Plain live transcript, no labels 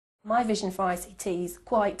My vision for ICT is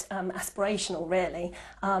quite aspirational, really.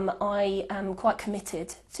 I am quite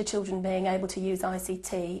committed to children being able to use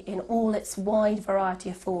ICT in all its wide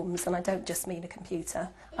variety of forms, and I don't just mean a computer.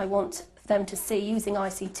 I want them to see using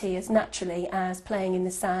ICT as naturally as playing in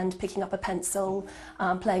the sand, picking up a pencil,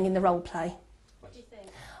 playing in the role play.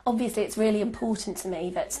 Obviously, it's really important to me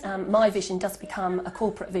that my vision does become a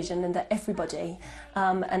corporate vision, and that everybody,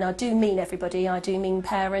 and I do mean everybody, I do mean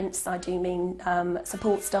parents, I do mean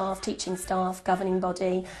support staff, teaching staff, governing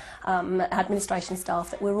body, administration staff,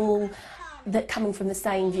 that we're all coming from the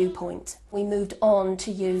same viewpoint. We moved on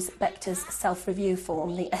to use Bechter's self-review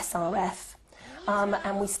form, the SRF.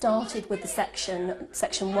 And we started with the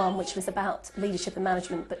section 1, which was about leadership and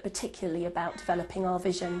management, but particularly about developing our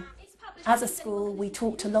vision. As a school, we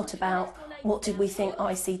talked a lot about what did we think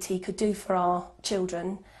ICT could do for our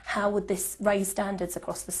children, how would this raise standards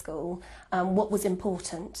across the school, what was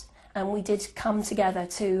important. And we did come together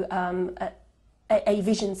to a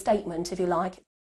vision statement, if you like.